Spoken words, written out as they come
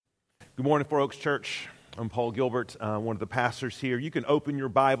Good morning, Four Oaks Church. I'm Paul Gilbert, one of the pastors here. You can open your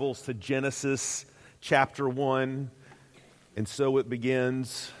Bibles to Genesis chapter 1, and so it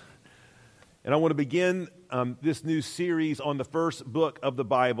begins. And I want to begin this new series on the first book of the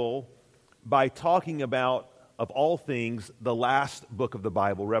Bible by talking about, of all things, the last book of the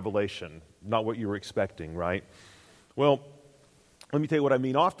Bible, Revelation. Not what you were expecting, right? Well, let me tell you what I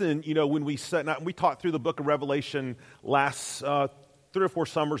mean. Often, when we taught through the book of Revelation last 3 or 4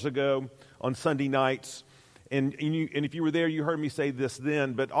 summers ago on Sunday nights, and if you were there, you heard me say this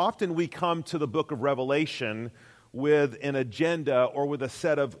then, but often we come to the book of Revelation with an agenda or with a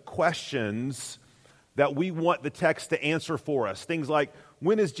set of questions that we want the text to answer for us. Things like,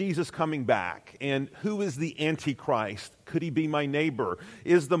 when is Jesus coming back? And who is the Antichrist? Could he be my neighbor?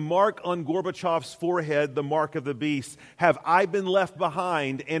 Is the mark on Gorbachev's forehead the mark of the beast? Have I been left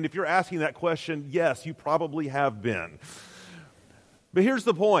behind? And if you're asking that question, yes, you probably have been. But here's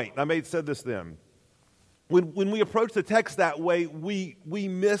the point. I may have said this then. When we approach the text that way, we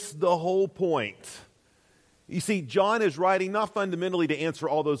miss the whole point. You see, John is writing not fundamentally to answer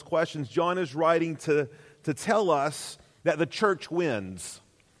all those questions. John is writing to tell us that the church wins,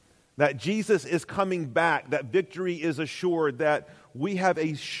 that Jesus is coming back, that victory is assured, that we have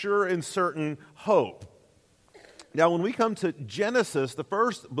a sure and certain hope. Now, when we come to Genesis, the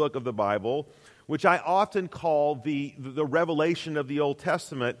first book of the Bible, which I often call the revelation of the Old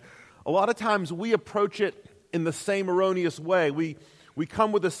Testament, a lot of times we approach it in the same erroneous way. We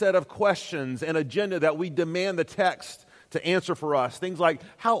come with a set of questions and agenda that we demand the text to answer for us. Things like,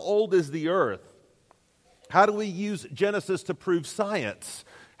 how old is the earth? How do we use Genesis to prove science?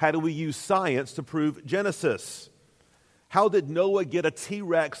 How do we use science to prove Genesis? How did Noah get a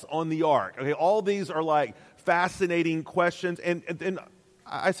T-Rex on the ark? Okay, all these are like fascinating questions, and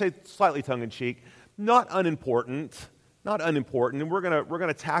I say slightly tongue-in-cheek, not unimportant, and we're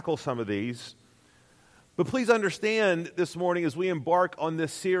gonna tackle some of these. But please understand this morning as we embark on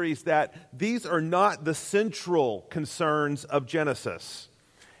this series that these are not the central concerns of Genesis.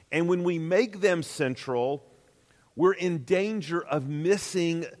 And when we make them central, we're in danger of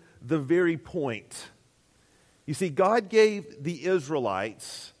missing the very point. You see, God gave the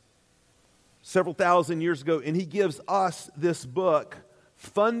Israelites several thousand years ago, and He gives us this book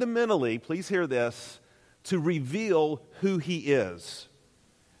fundamentally, please hear this, to reveal who He is.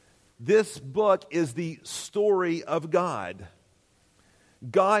 This book is the story of God.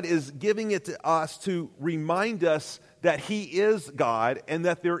 God is giving it to us to remind us that He is God and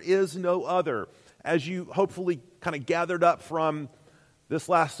that there is no other. As you hopefully kind of gathered up from this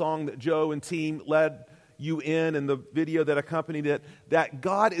last song that Joe and team led you in and the video that accompanied it, that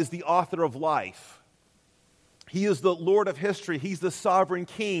God is the author of life. He is the Lord of history. He's the sovereign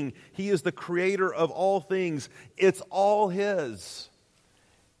king. He is the creator of all things. It's all His.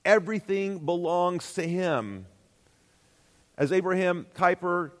 Everything belongs to Him. As Abraham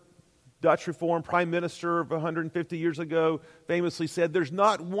Kuyper, Dutch Reformed Prime Minister of 150 years ago, famously said, there's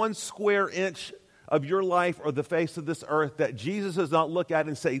not one square inch of your life or the face of this earth that Jesus does not look at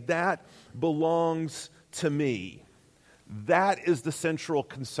and say, that belongs to me. That is the central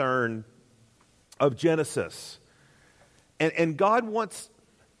concern of Genesis. And God wants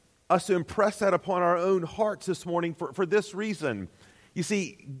us to impress that upon our own hearts this morning for this reason. You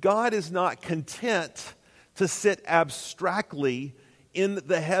see, God is not content to sit abstractly in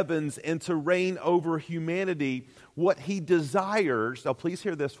the heavens and to reign over humanity. What He desires, now please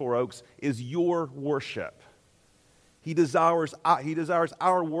hear this, Four Oaks, is your worship. He desires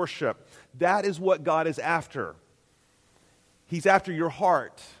our worship. That is what God is after. He's after your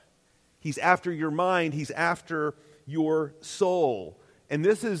heart. He's after your mind. He's after your soul. And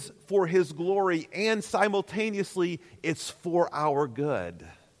this is for His glory, and simultaneously, it's for our good.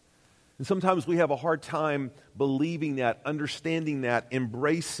 And sometimes we have a hard time believing that, understanding that,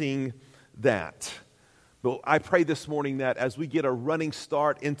 embracing that. But I pray this morning that as we get a running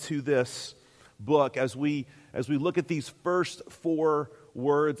start into this book, as we look at these first 4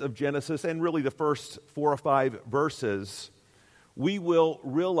 words of Genesis, and really the first 4 or 5 verses, we will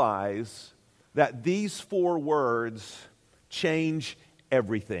realize that these 4 words change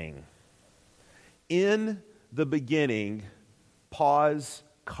everything. In the beginning, pause,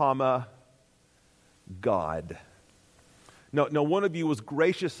 comma, God. Now, one of you was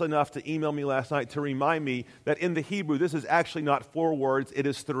gracious enough to email me last night to remind me that in the Hebrew, this is actually not 4 words, it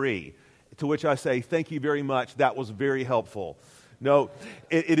is 3. To which I say, thank you very much. That was very helpful. No,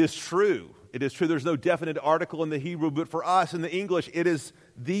 it is true. It is true. There's no definite article in the Hebrew, but for us in the English, it is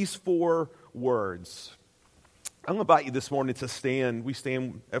these 4 words. I'm going to invite you this morning to stand. We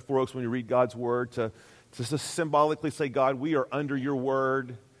stand at Four Oaks when we read God's Word to symbolically say, God, we are under your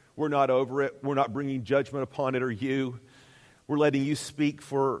Word. We're not over it. We're not bringing judgment upon it or you. We're letting you speak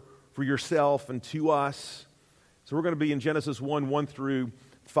for yourself and to us. So we're going to be in Genesis 1 through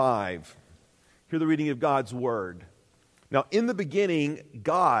 5. Hear the reading of God's Word. Now, in the beginning,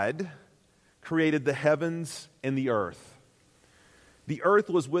 God created the heavens and the earth. The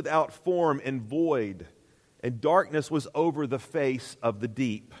earth was without form and void, and darkness was over the face of the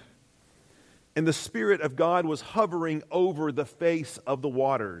deep. And the Spirit of God was hovering over the face of the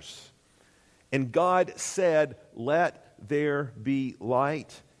waters. And God said, "Let there be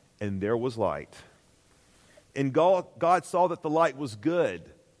light," and there was light. And God saw that the light was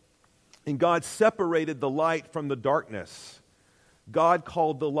good. And God separated the light from the darkness. God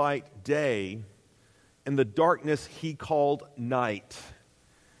called the light day, and the darkness he called night.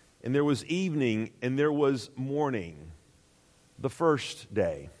 And there was evening, and there was morning, the first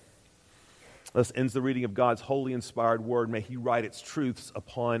day. Thus ends the reading of God's holy inspired word. May he write its truths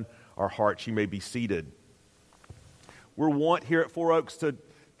upon our hearts. You may be seated. We're wont here at Four Oaks to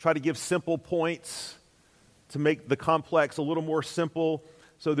try to give simple points, to make the complex a little more simple.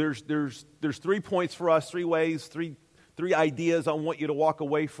 So there's 3 points for us, 3 ways, three ideas I want you to walk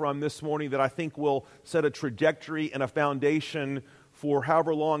away from this morning that I think will set a trajectory and a foundation for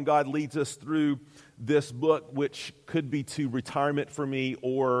however long God leads us through this book, which could be to retirement for me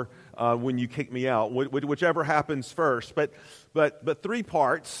or when you kick me out, whichever happens first. But 3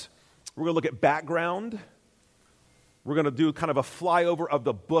 parts. We're going to look at background. We're going to do kind of a flyover of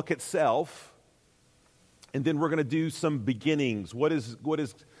the book itself. And then we're going to do some beginnings. What is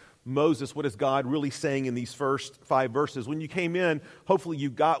Moses, what is God really saying in these first 5 verses? When you came in, hopefully you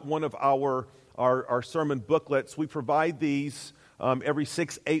got one of our sermon booklets. We provide these every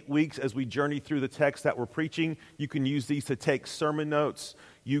 6-8 weeks as we journey through the text that we're preaching. You can use these to take sermon notes.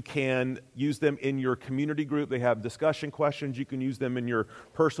 You can use them in your community group. They have discussion questions. You can use them in your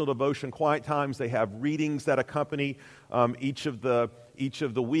personal devotion quiet times. They have readings that accompany each of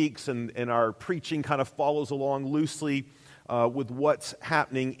the weeks, and our preaching kind of follows along loosely with what's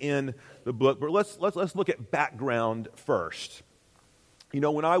happening in the book. But let's look at background first. You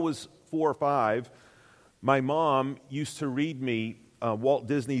know, when I was 4 or 5, my mom used to read me Walt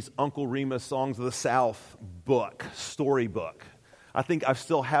Disney's Uncle Remus Songs of the South book, storybook. I think I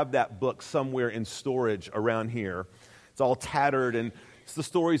still have that book somewhere in storage around here. It's all tattered, and it's the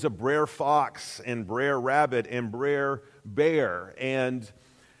stories of Brer Fox and Brer Rabbit and Brer Bear. And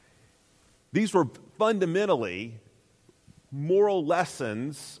these were fundamentally moral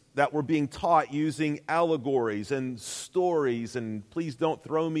lessons that were being taught using allegories and stories, and please don't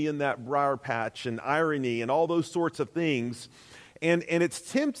throw me in that briar patch, and irony and all those sorts of things. And it's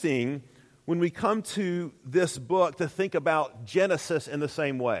tempting when we come to this book to think about Genesis in the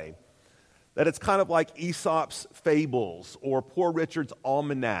same way. That it's kind of like Aesop's Fables or Poor Richard's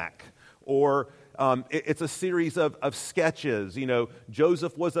Almanac, or it's a series of sketches. You know,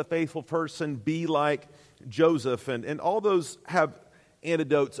 Joseph was a faithful person, be like Joseph, and all those have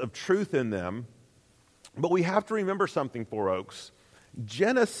antidotes of truth in them. But we have to remember something, Four Oaks.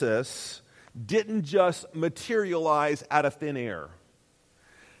 Genesis didn't just materialize out of thin air.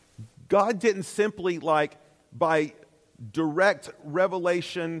 God didn't simply, like, by direct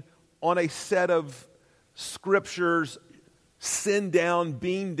revelation on a set of scriptures, send down,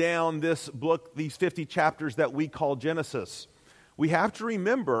 beam down this book, these 50 chapters that we call Genesis. We have to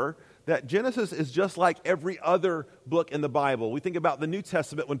remember that Genesis is just like every other book in the Bible. We think about the New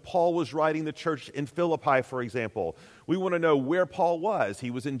Testament when Paul was writing the church in Philippi, for example. We want to know where Paul was. He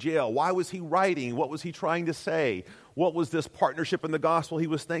was in jail. Why was he writing? What was he trying to say? What was this partnership in the gospel he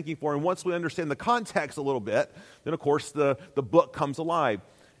was thanking for? And once we understand the context a little bit, then of course the book comes alive.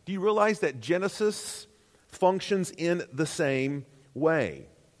 Do you realize that Genesis functions in the same way?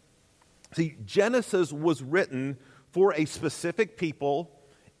 See, Genesis was written for a specific people,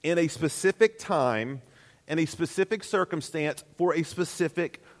 in a specific time, in a specific circumstance, for a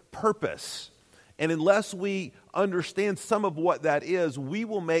specific purpose. And unless we understand some of what that is, we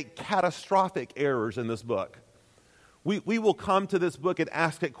will make catastrophic errors in this book. We will come to this book and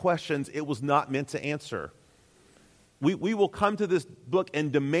ask it questions it was not meant to answer. We will come to this book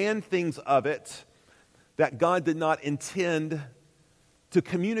and demand things of it that God did not intend to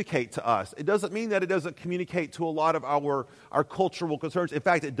communicate to us. It doesn't mean that it doesn't communicate to a lot of our cultural concerns. In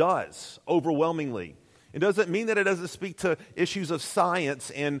fact, it does, overwhelmingly. It doesn't mean that it doesn't speak to issues of science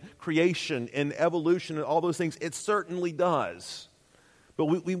and creation and evolution and all those things. It certainly does. But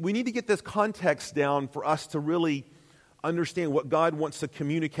we need to get this context down for us to really understand what God wants to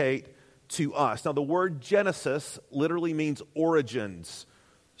communicate to us. Now, the word Genesis literally means origins,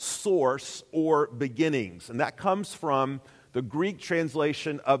 source, or beginnings. And that comes from the Greek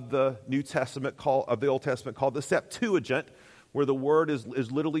translation of the New Testament of the Old Testament called the Septuagint, where the word is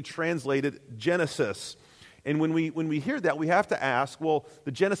literally translated Genesis. And when we hear that, we have to ask, well,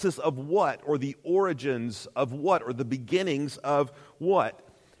 the genesis of what, or the origins of what, or the beginnings of what?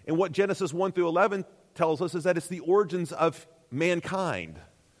 And what Genesis 1 through 11 tells us is that it's the origins of mankind.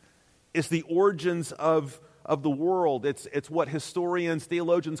 It's the origins of the world. It's what historians,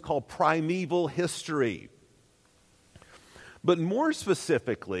 theologians call primeval history. But more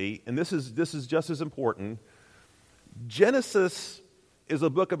specifically, and this is just as important, Genesis is a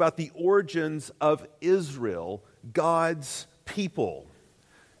book about the origins of Israel, God's people.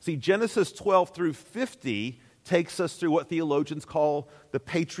 See, Genesis 12 through 50 takes us through what theologians call the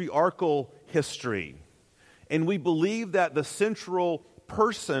patriarchal history. And we believe that the central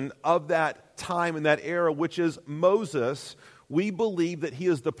person of that time and that era, which is Moses, we believe that he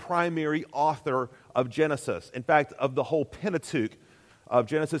is the primary author of Genesis. In fact, of the whole Pentateuch of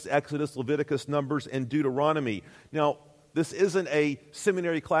Genesis, Exodus, Leviticus, Numbers, and Deuteronomy. Now, this isn't a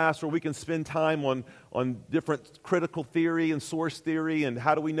seminary class where we can spend time on different critical theory and source theory and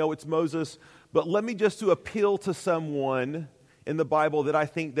how do we know it's Moses. But let me just to appeal to someone in the Bible that I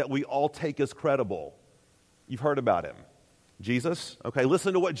think that we all take as credible. You've heard about him. Jesus. Okay,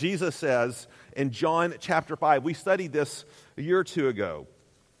 listen to what Jesus says in John chapter 5. We studied this a year or two ago.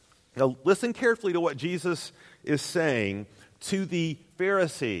 Now, listen carefully to what Jesus is saying to the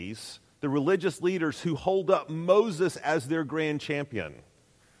Pharisees, the religious leaders who hold up Moses as their grand champion.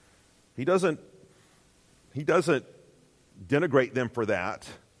 He doesn't denigrate them for that.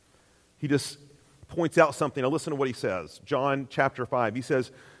 He just points out something. Now listen to what he says. John chapter 5. He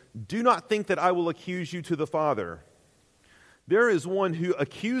says, "Do not think that I will accuse you to the Father. There is one who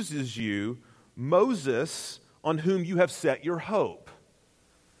accuses you, Moses, on whom you have set your hope.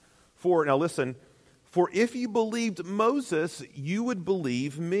 Now listen, for if you believed Moses, you would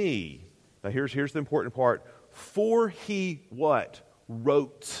believe me." Now here's the important part. For he what?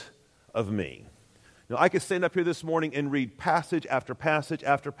 Wrote of me. Now I could stand up here this morning and read passage after passage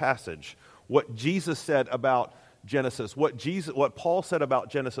after passage what Jesus said about Genesis, what Paul said about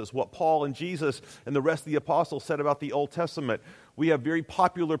Genesis, what Paul and Jesus and the rest of the apostles said about the Old Testament. We have very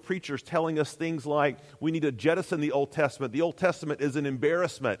popular preachers telling us things like we need to jettison the Old Testament. The Old Testament is an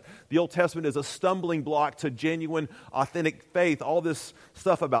embarrassment. The Old Testament is a stumbling block to genuine, authentic faith. All this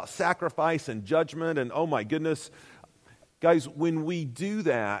stuff about sacrifice and judgment and oh my goodness. Guys, when we do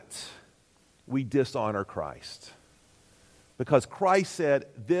that, we dishonor Christ. Because Christ said,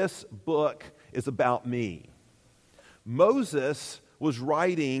 this book is about me. Moses was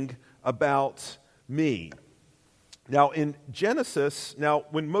writing about me. Now in Genesis,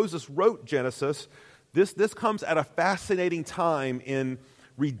 when Moses wrote Genesis, this comes at a fascinating time in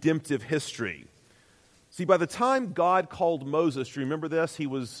redemptive history. See, by the time God called Moses, do you remember this? He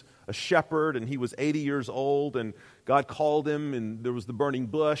was a shepherd and he was 80 years old and God called him and there was the burning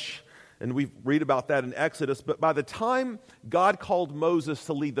bush. And we read about that in Exodus. But by the time God called Moses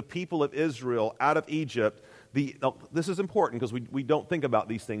to lead the people of Israel out of Egypt, this is important because we don't think about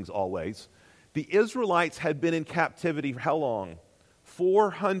these things always. The Israelites had been in captivity for how long?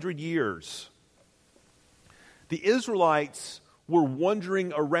 400 years. The Israelites were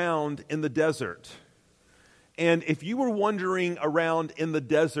wandering around in the desert. And if you were wandering around in the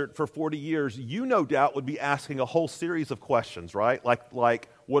desert for 40 years, you no doubt would be asking a whole series of questions, right? Like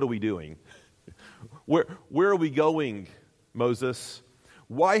what are we doing? Where are we going, Moses?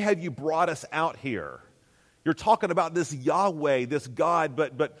 Why have you brought us out here? You're talking about this Yahweh, this God,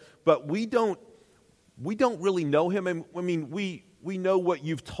 but we don't really know him. And I mean, we know what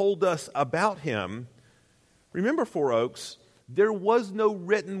you've told us about him. Remember, Four Oaks, there was no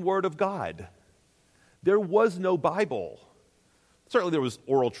written word of God. There was no Bible. Certainly there was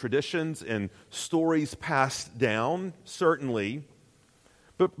oral traditions and stories passed down, certainly.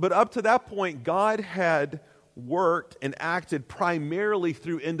 But up to that point, God had worked and acted primarily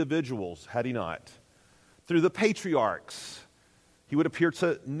through individuals, had he not? Through the patriarchs. He would appear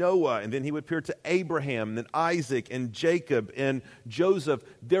to Noah, and then he would appear to Abraham, and then Isaac, and Jacob, and Joseph.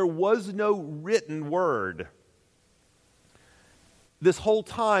 There was no written word. This whole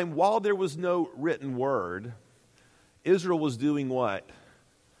time, while there was no written word, Israel was doing what?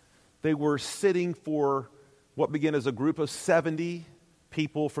 They were sitting for what began as a group of 70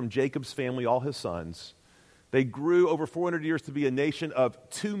 people from Jacob's family, all his sons. They grew over 400 years to be a nation of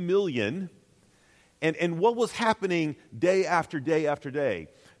 2 million. And what was happening day after day after day?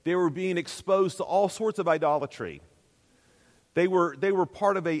 They were being exposed to all sorts of idolatry. They were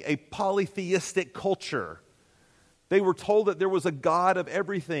part of a polytheistic culture. They were told that there was a God of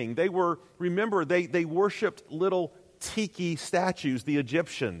everything. They worshiped little tiki statues, the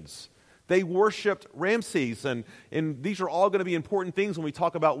Egyptians. They worshipped Ramses, and these are all going to be important things when we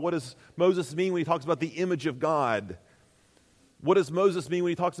talk about what does Moses mean when he talks about the image of God. What does Moses mean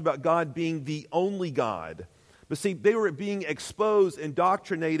when he talks about God being the only God? But see, they were being exposed,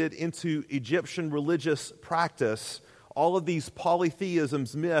 indoctrinated into Egyptian religious practice, all of these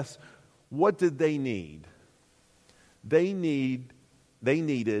polytheisms, myths. What did they need? They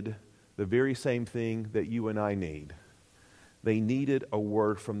needed the very same thing that you and I need. They needed a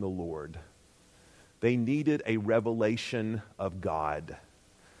word from the Lord. They needed a revelation of God.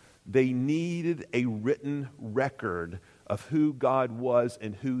 They needed a written record of who God was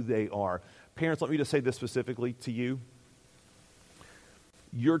and who they are. Parents, let me just say this specifically to you.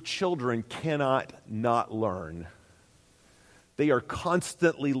 Your children cannot not learn. They are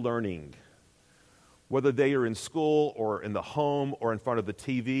constantly learning. Whether they are in school or in the home or in front of the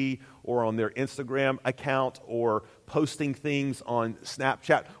TV or on their Instagram account or posting things on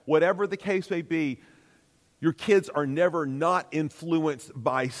Snapchat, whatever the case may be, your kids are never not influenced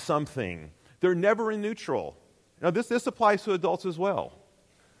by something. They're never in neutral. Now, this applies to adults as well.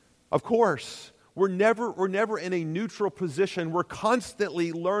 Of course, we're never in a neutral position. We're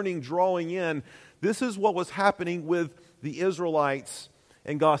constantly learning, drawing in. This is what was happening with the Israelites,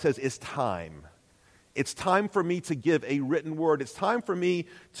 and God says, it's time. It's time for me to give a written word. It's time for me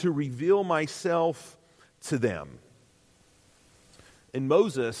to reveal myself to them. And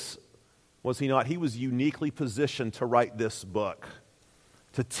Moses, was he not? He was uniquely positioned to write this book,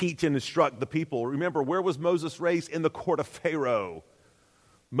 to teach and instruct the people. Remember, where was Moses raised? In the court of Pharaoh.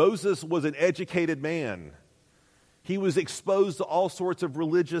 Moses was an educated man. He was exposed to all sorts of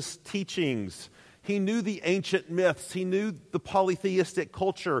religious teachings. He knew the ancient myths. He knew the polytheistic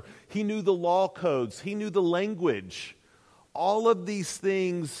culture. He knew the law codes. He knew the language. All of these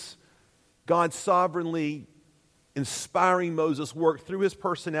things, God sovereignly inspiring Moses, worked through his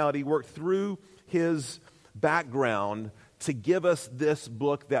personality, worked through his background to give us this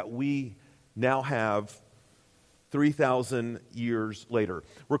book that we now have 3,000 years later.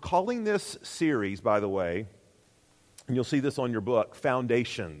 We're calling this series, by the way, and you'll see this on your book,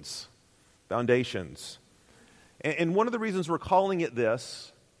 Foundations. Foundations. And one of the reasons we're calling it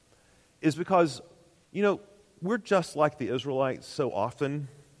this is because, we're just like the Israelites so often.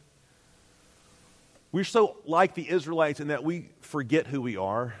 We're so like the Israelites in that we forget who we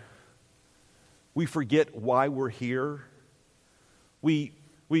are. We forget why we're here. We're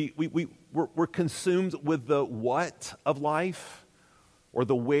consumed with the what of life, or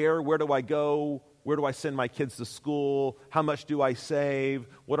the where. Where do I go? Where do I send my kids to school? How much do I save?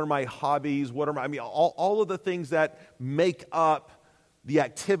 What are my hobbies? All of the things that make up the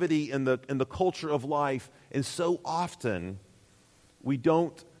activity and the culture of life. And so often, we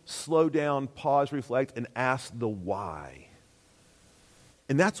don't slow down, pause, reflect, and ask the why.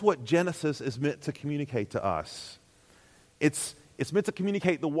 And that's what Genesis is meant to communicate to us. It's meant to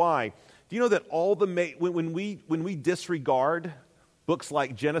communicate the why. Do you know that when we disregard books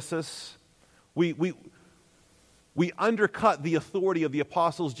like Genesis, we undercut the authority of the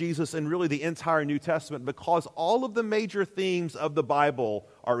apostles, Jesus, and really the entire New Testament, because all of the major themes of the Bible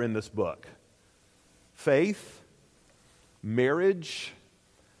are in this book. Faith, marriage,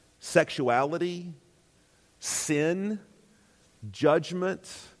 sexuality, sin, judgment,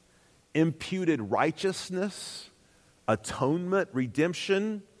 imputed righteousness, atonement,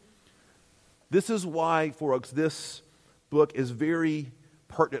 redemption. This is why, folks, this book is very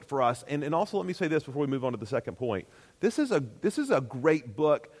pertinent for us. And also, let me say this before we move on to the second point. This is a great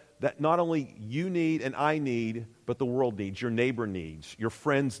book that not only you need and I need, but the world needs, your neighbor needs, your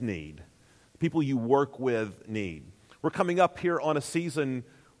friends need, people you work with need. We're coming up here on a season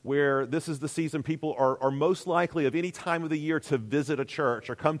where this is the season people are most likely of any time of the year to visit a church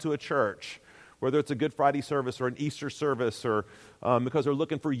or come to a church, whether it's a Good Friday service or an Easter service, or because they're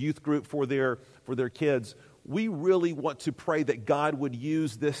looking for youth group for their kids. We really want to pray that God would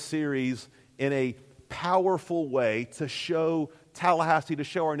use this series in a powerful way to show Tallahassee, to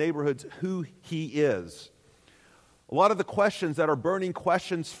show our neighborhoods who He is. A lot of the questions that are burning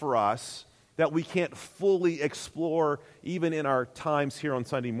questions for us that we can't fully explore even in our times here on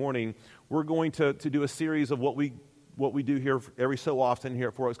Sunday morning, we're going to do a series of what we do here every so often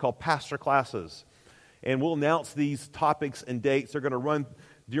here for what's called pastor classes. And we'll announce these topics and dates. They're going to run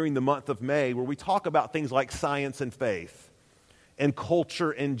during the month of May, where we talk about things like science and faith, and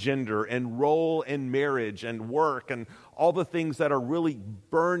culture and gender, and role and marriage and work, and all the things that are really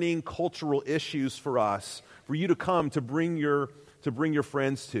burning cultural issues for us, for you to come to bring your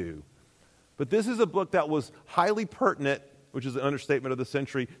friends to. But this is a book that was highly pertinent, which is an understatement of the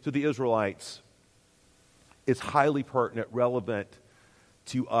century, to the Israelites. is highly pertinent, relevant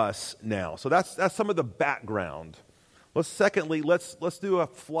to us now. So that's some of the background. Secondly, let's do a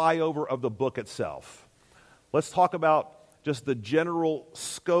flyover of the book itself. Let's talk about just the general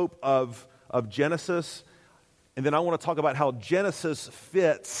scope of Genesis, and then I want to talk about how Genesis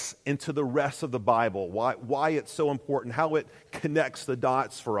fits into the rest of the Bible, why it's so important, how it connects the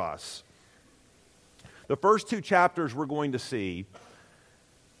dots for us. The first two chapters we're going to see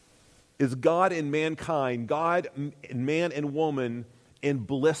is God and mankind, God and man and woman in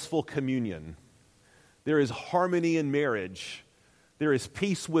blissful communion. There is harmony in marriage. There is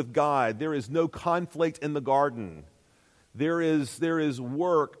peace with God. There is no conflict in the garden. There is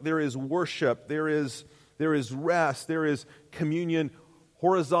work. There is worship. There is rest. There is communion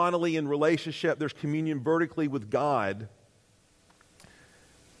horizontally in relationship. There's communion vertically with God.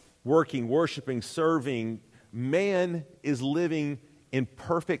 Working, worshiping, serving. Man is living in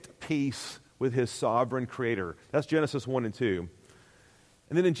perfect peace with his sovereign creator. That's Genesis 1 and 2.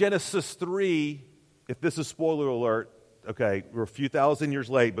 And then in Genesis 3, if this is spoiler alert, okay, we're a few thousand years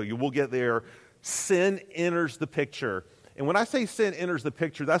late, but you will get there. Sin enters the picture. And when I say sin enters the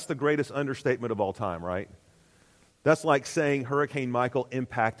picture, that's the greatest understatement of all time, right? That's like saying Hurricane Michael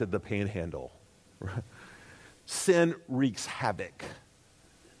impacted the Panhandle. Sin wreaks havoc.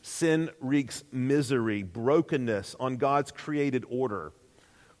 Sin wreaks misery, brokenness on God's created order.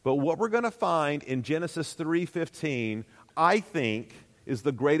 But what we're going to find in Genesis 3:15, I think, is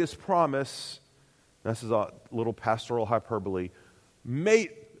the greatest promise. This is a little pastoral hyperbole.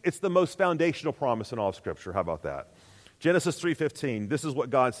 It's the most foundational promise in all of Scripture. How about that? Genesis 3:15, this is what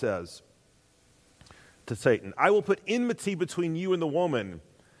God says to Satan. I will put enmity between you and the woman,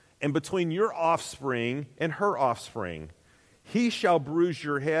 and between your offspring and her offspring. He shall bruise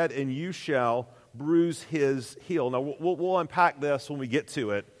your head, and you shall bruise his heel. Now, we'll unpack this when we get to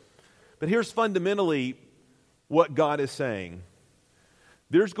it. But here's fundamentally what God is saying.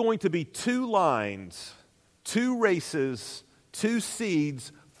 There's going to be two lines, two races, two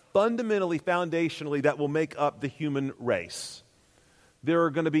seeds, fundamentally, foundationally, that will make up the human race. There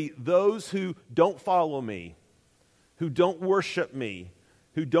are going to be those who don't follow me, who don't worship me,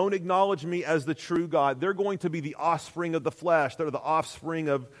 who don't acknowledge me as the true God. They're going to be the offspring of the flesh. They're the offspring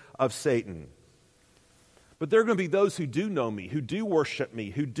of Satan. But there are going to be those who do know me, who do worship me,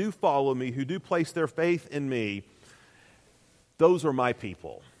 who do follow me, who do place their faith in me. Those are my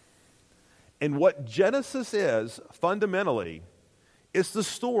people. And what Genesis is, fundamentally, it's the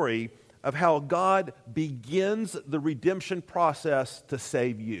story of how God begins the redemption process to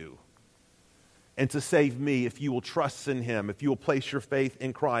save you and to save me if you will trust in Him, if you will place your faith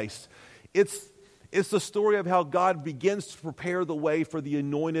in Christ. It's the story of how God begins to prepare the way for the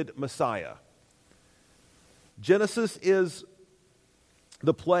anointed Messiah. Genesis is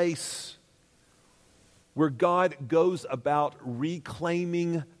the place where God goes about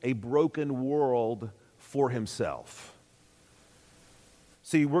reclaiming a broken world for Himself.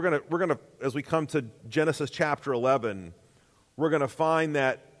 See, we're gonna as we come to Genesis chapter 11, we're gonna find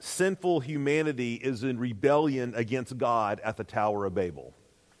that sinful humanity is in rebellion against God at the Tower of Babel.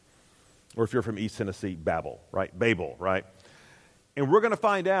 Or if you're from East Tennessee, Babel, right? And we're gonna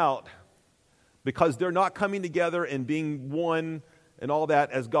find out, because they're not coming together and being one and all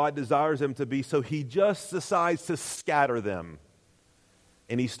that as God desires them to be, so He just decides to scatter them.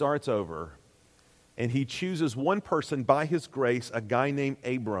 And He starts over. And He chooses one person by His grace, a guy named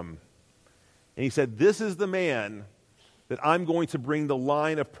Abram. And He said, this is the man that I'm going to bring the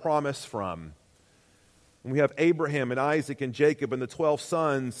line of promise from. And we have Abraham and Isaac and Jacob and the 12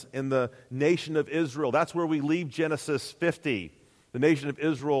 sons and the nation of Israel. That's where we leave Genesis 50, the nation of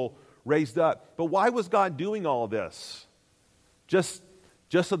Israel raised up. But why was God doing all of this? Just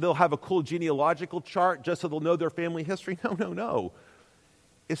so they'll have a cool genealogical chart? Just so they'll know their family history? No.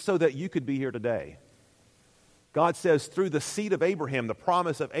 It's so that you could be here today. God says, through the seed of Abraham, the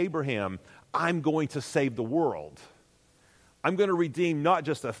promise of Abraham, I'm going to save the world. I'm going to redeem not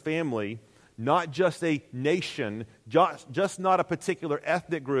just a family, not just a nation, just not a particular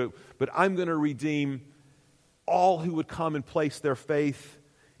ethnic group, but I'm going to redeem all who would come and place their faith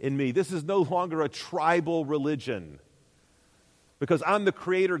in me. This is no longer a tribal religion, because I'm the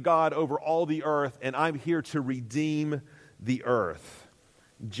creator God over all the earth, and I'm here to redeem the earth.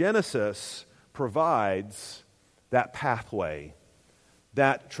 Genesis provides that pathway,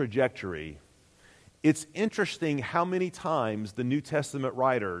 that trajectory. It's interesting how many times the New Testament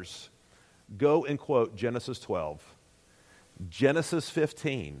writers go and quote Genesis 12, Genesis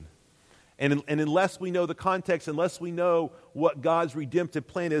 15. And unless we know the context, unless we know what God's redemptive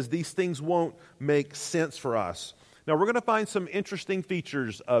plan is, these things won't make sense for us. Now, we're going to find some interesting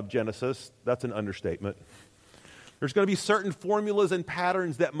features of Genesis. That's an understatement. There's going to be certain formulas and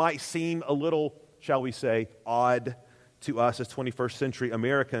patterns that might seem a little, shall we say, odd to us as 21st century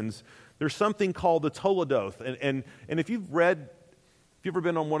Americans. There's something called the Toledoth. And if you've ever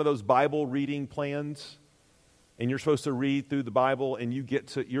been on one of those Bible reading plans, and you're supposed to read through the Bible, and you get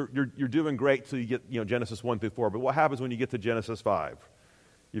to, you're doing great till you get, Genesis 1 through 4. But what happens when you get to Genesis 5?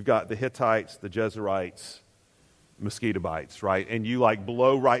 You've got the Hittites, the Jezreites, mosquito bites, right? And you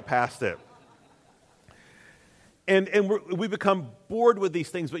blow right past it. And we become bored with these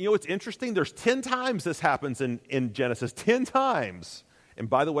things. But what's interesting? There's 10 times this happens in Genesis. 10 times. And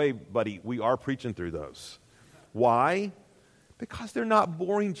by the way, buddy, we are preaching through those. Why? Because they're not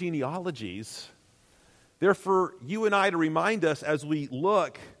boring genealogies. They're for you and I to remind us as we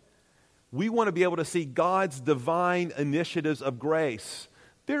look, we want to be able to see God's divine initiatives of grace.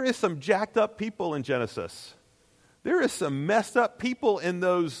 There is some jacked up people in Genesis. There is some messed up people in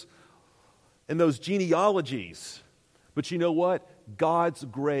those genealogies. But you know what? God's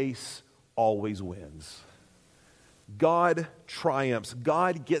grace always wins. God triumphs.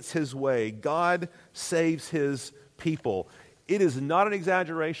 God gets his way. God saves his people. It is not an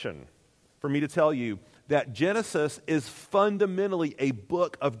exaggeration for me to tell you that Genesis is fundamentally a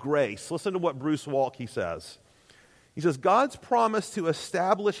book of grace. Listen to what Bruce Waltke says. He says, God's promise to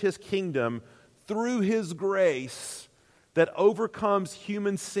establish his kingdom through his grace that overcomes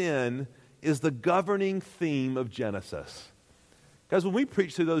human sin is the governing theme of Genesis. Guys, when we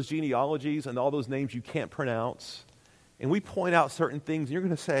preach through those genealogies and all those names you can't pronounce, and we point out certain things, and you're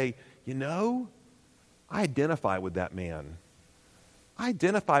going to say, I identify with that man. I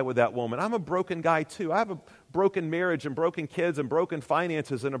identify with that woman. I'm a broken guy too. I have a broken marriage and broken kids and broken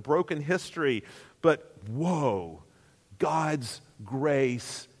finances and a broken history. But whoa, God's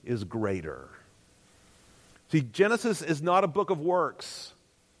grace is greater. See, Genesis is not a book of works.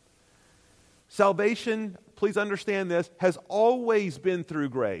 Salvation, please understand this, has always been through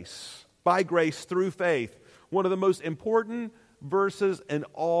grace, by grace, through faith. One of the most important verses in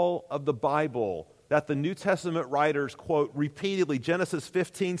all of the Bible that the New Testament writers quote repeatedly, Genesis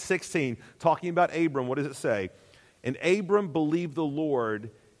 15:16, talking about Abram. What does it say? And Abram believed the Lord,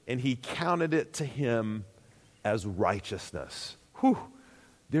 and he counted it to him as righteousness.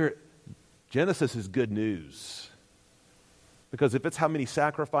 Genesis is good news. Because if it's how many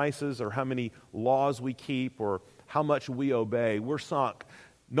sacrifices or how many laws we keep or how much we obey, we're sunk.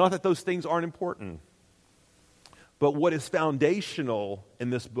 Not that those things aren't important. But what is foundational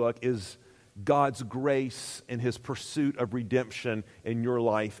in this book is God's grace and his pursuit of redemption in your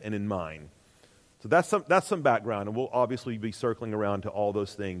life and in mine. So that's some background, and we'll obviously be circling around to all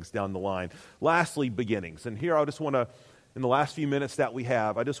those things down the line. Lastly, beginnings. And here I just want to, in the last few minutes that we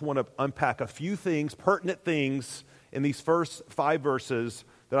have, I just want to unpack a few things, pertinent things in these first 5 verses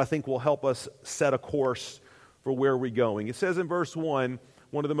that I think will help us set a course for where we're going. It says in verse 1,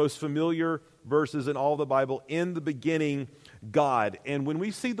 one of the most familiar verses in all the Bible, in the beginning, God. And when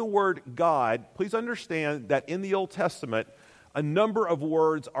we see the word God, please understand that in the Old Testament, a number of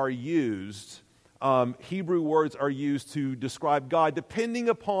words are used. Hebrew words are used to describe God, depending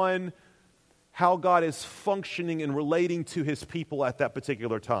upon how God is functioning and relating to his people at that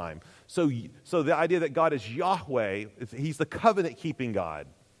particular time. So the idea that God is Yahweh, he's the covenant-keeping God.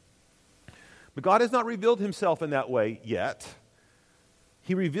 But God has not revealed himself in that way yet.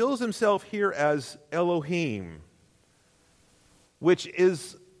 He reveals himself here as Elohim, which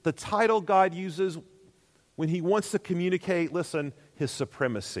is the title God uses when he wants to communicate, listen, his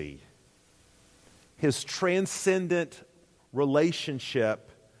supremacy, his transcendent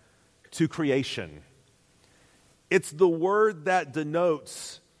relationship to creation. It's the word that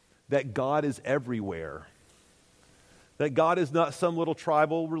denotes that God is everywhere, that God is not some little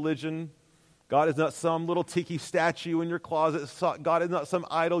tribal religion. God is not some little tiki statue in your closet. God is not some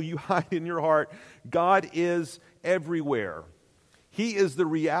idol you hide in your heart. God is everywhere. He is the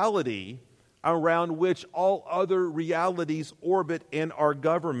reality around which all other realities orbit and are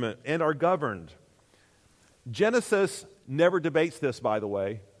governed. Genesis never debates this, by the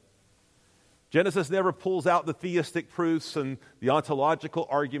way. Genesis never pulls out the theistic proofs and the ontological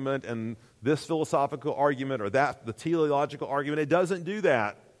argument and this philosophical argument or that, the teleological argument. It doesn't do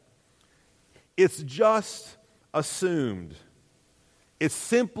that. It's just assumed. It's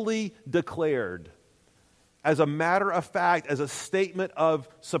simply declared as a matter of fact, as a statement of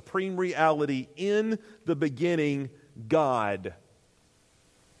supreme reality. In the beginning, God.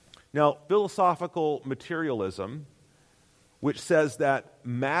 Now, philosophical materialism, which says that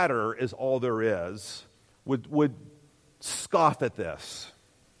matter is all there is, would scoff at this.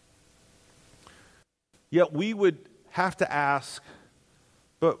 Yet we would have to ask,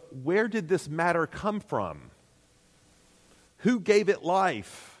 but where did this matter come from? Who gave it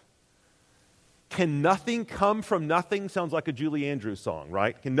life? Can nothing come from nothing? Sounds like a Julie Andrews song,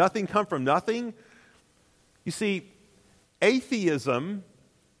 right? Can nothing come from nothing? You see, atheism,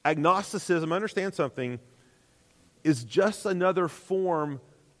 agnosticism, understand something, is just another form,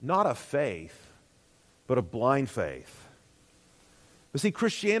 not of faith, but of blind faith. But see,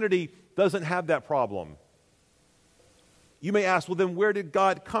 Christianity doesn't have that problem. You may ask, well, then where did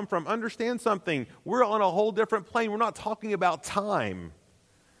God come from? Understand something. We're on a whole different plane. We're not talking about time.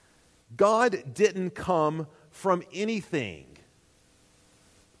 God didn't come from anything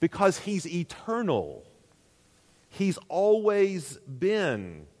because He's eternal. He's always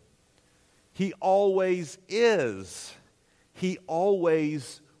been. He always is. He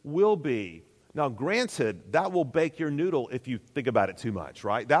always will be. Now, granted, that will bake your noodle if you think about it too much,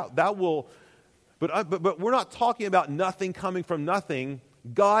 right? That will, but we're not talking about nothing coming from nothing.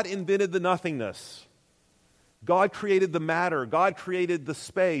 God invented the nothingness. God created the matter. God created the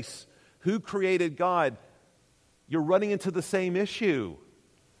space. Who created God? You're running into the same issue.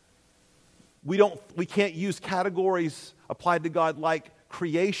 We can't use categories applied to God like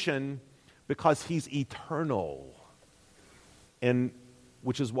creation because He's eternal. And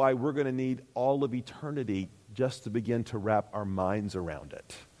which is why we're going to need all of eternity just to begin to wrap our minds around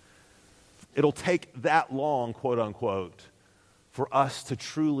it. It'll take that long, quote unquote, for us to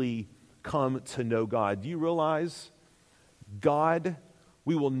truly come to know God. Do you realize God,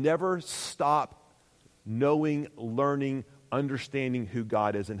 we will never stop knowing, learning, understanding who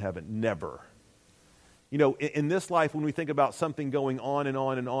God is in heaven. Never. You know, in this life, when we think about something going on and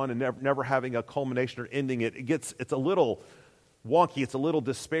on and on and never having a culmination or ending, it's a little wonky, it's a little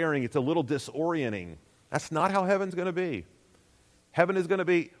despairing, it's a little disorienting. That's not how heaven's going to be. Heaven is going to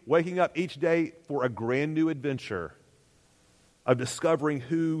be waking up each day for a brand new adventure of discovering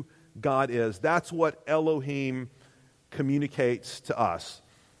who God is. That's what Elohim communicates to us.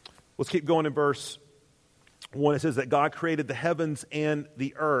 Let's keep going in verse 1. It says that God created the heavens and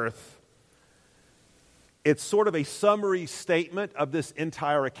the earth. It's sort of a summary statement of this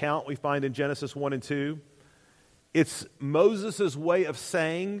entire account we find in Genesis 1 and 2. It's Moses' way of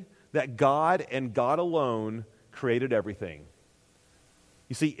saying that God and God alone created everything.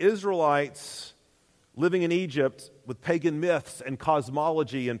 You see, Israelites living in Egypt with pagan myths and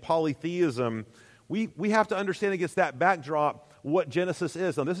cosmology and polytheism, we have to understand against that backdrop what Genesis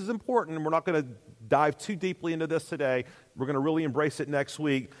is. Now, this is important, and we're not going to dive too deeply into this today. We're going to really embrace it next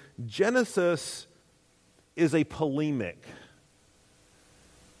week. Genesis is a polemic.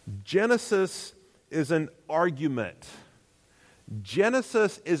 Genesis is an argument.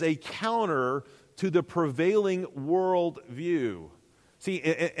 Genesis is a counter to the prevailing world view. See,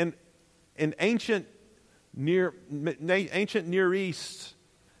 in ancient Near East,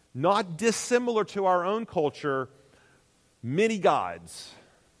 not dissimilar to our own culture, many gods,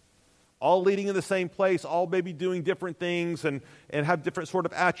 all leading in the same place, all maybe doing different things and have different sort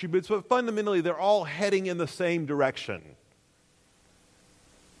of attributes, but fundamentally they're all heading in the same direction.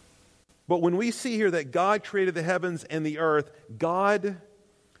 But when we see here that God created the heavens and the earth, God,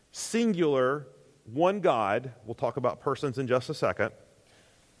 singular, one God, we'll talk about persons in just a second,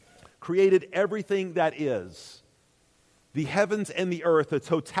 created everything that is. The heavens and the earth, the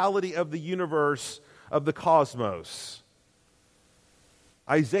totality of the universe, of the cosmos.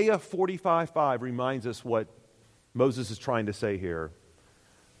 Isaiah 45:5 reminds us what Moses is trying to say here.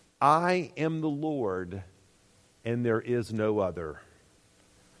 I am the Lord, and there is no other.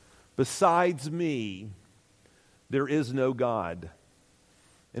 Besides me, there is no God.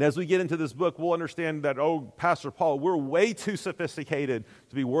 And as we get into this book, we'll understand that, Pastor Paul, we're way too sophisticated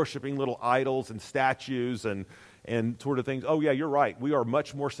to be worshiping little idols and statues and sort of things. Oh, yeah, you're right. We are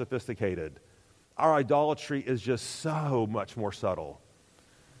much more sophisticated. Our idolatry is just so much more subtle,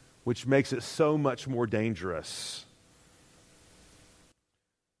 which makes it so much more dangerous.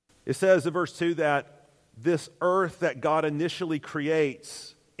 It says in verse 2 that this earth that God initially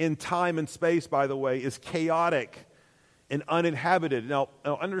creates in time and space, by the way, is chaotic and uninhabited. Now,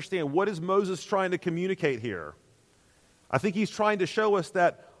 understand, what is Moses trying to communicate here? I think he's trying to show us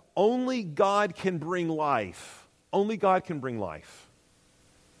that only God can bring life. Only God can bring life.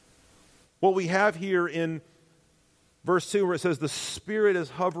 What we have here in verse 2 where it says the Spirit is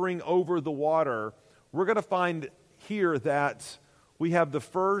hovering over the water, we're going to find here that we have the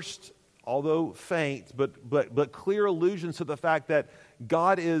first, although faint, but clear allusions to the fact that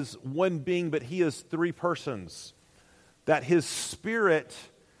God is one being, but He is three persons. That His Spirit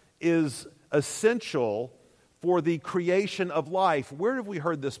is essential for the creation of life. Where have we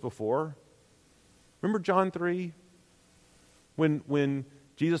heard this before? Remember John 3? When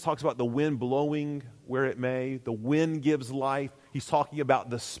Jesus talks about the wind blowing where it may. The wind gives life. He's talking about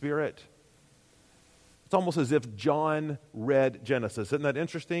the Spirit. It's almost as if John read Genesis. Isn't that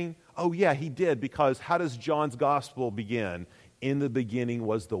interesting? Oh, yeah, he did, because how does John's gospel begin? In the beginning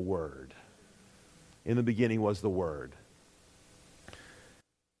was the Word. In the beginning was the Word.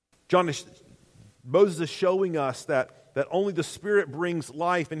 Moses is showing us that only the Spirit brings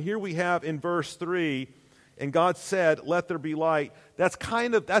life. And here we have in verse 3, and God said, let there be light. That's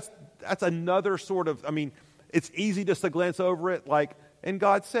another sort of, it's easy just to glance over it like, and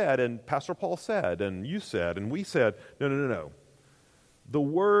God said, and Pastor Paul said, and you said, and we said. No. The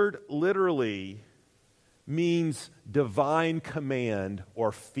word literally means divine command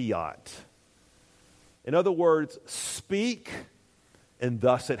or fiat. In other words, speak, and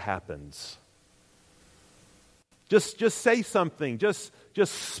thus it happens. Just say something. Just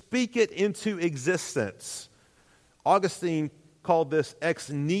speak it into existence. Augustine called this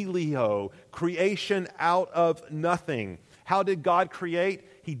ex nihilo, creation out of nothing. How did God create?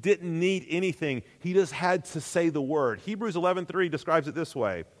 He didn't need anything. He just had to say the word. Hebrews 11:3 describes it this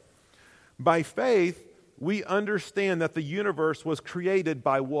way. By faith, we understand that the universe was created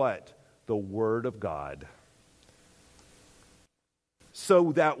by what? The Word of God.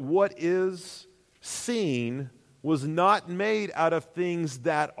 So that what is seen was not made out of things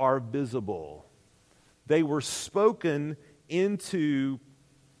that are visible. They were spoken into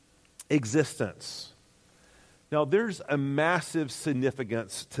existence. Now, there's a massive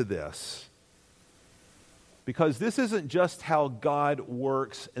significance to this, because this isn't just how God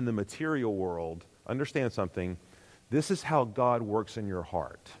works in the material world. Understand something. This is how God works in your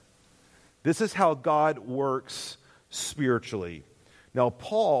heart. This is how God works spiritually. Now,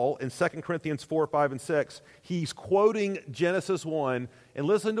 Paul, in 2 Corinthians 4, 5, and 6, he's quoting Genesis 1, and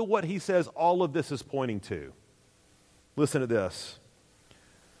listen to what he says all of this is pointing to. Listen to this.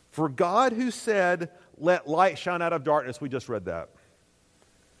 For God who said, let light shine out of darkness, we just read that,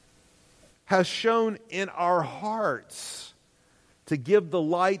 has shone in our hearts to give the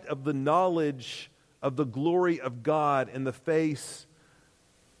light of the knowledge of the glory of God in the face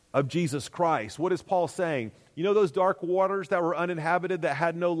of Jesus Christ. What is Paul saying? You know those dark waters that were uninhabited, that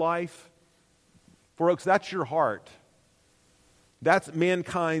had no life? Folks, that's your heart. That's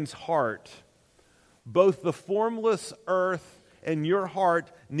mankind's heart. Both the formless earth and your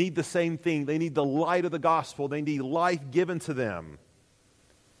heart need the same thing. They need the light of the gospel. They need life given to them.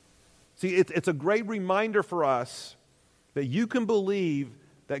 See, it's a great reminder for us that you can believe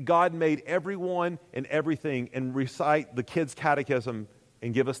that God made everyone and everything, and recite the kids' catechism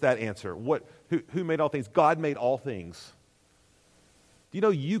and give us that answer. Who made all things? God made all things. Do you know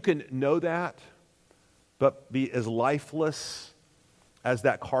you can know that, but be as lifeless as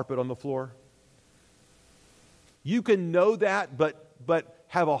that carpet on the floor? You can know that, but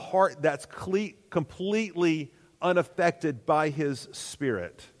have a heart that's completely unaffected by His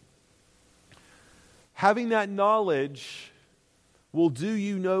Spirit. Having that knowledge will do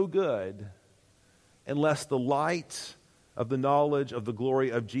you no good unless the light of the knowledge of the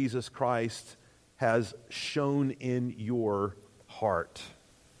glory of Jesus Christ has shone in your heart.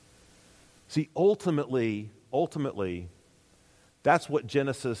 See, ultimately, that's what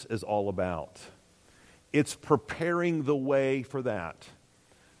Genesis is all about. It's preparing the way for that.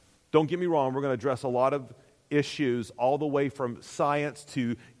 Don't get me wrong, we're going to address a lot of issues, all the way from science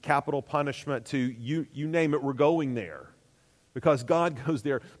to capital punishment to you name it, we're going there. Because God goes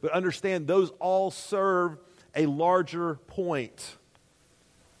there. But understand, those all serve a larger point.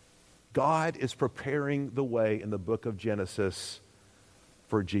 God is preparing the way in the book of Genesis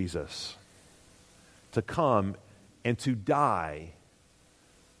for Jesus to come and to die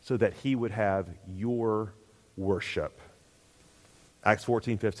so that He would have your worship. Acts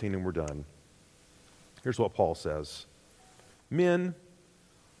 14:15, and we're done. Here's what Paul says. Men,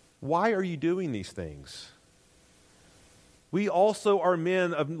 why are you doing these things? We also are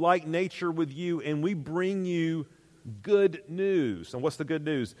men of like nature with you, and we bring you good news. And what's the good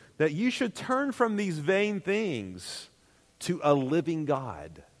news? That you should turn from these vain things to a living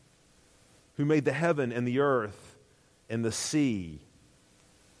God who made the heaven and the earth and the sea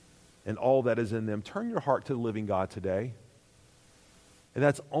and all that is in them. Turn your heart to the living God today. And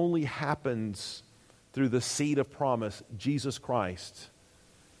that's only happens through the seed of promise, Jesus Christ,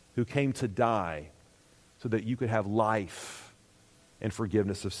 who came to die so that you could have life and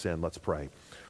forgiveness of sin. Let's pray.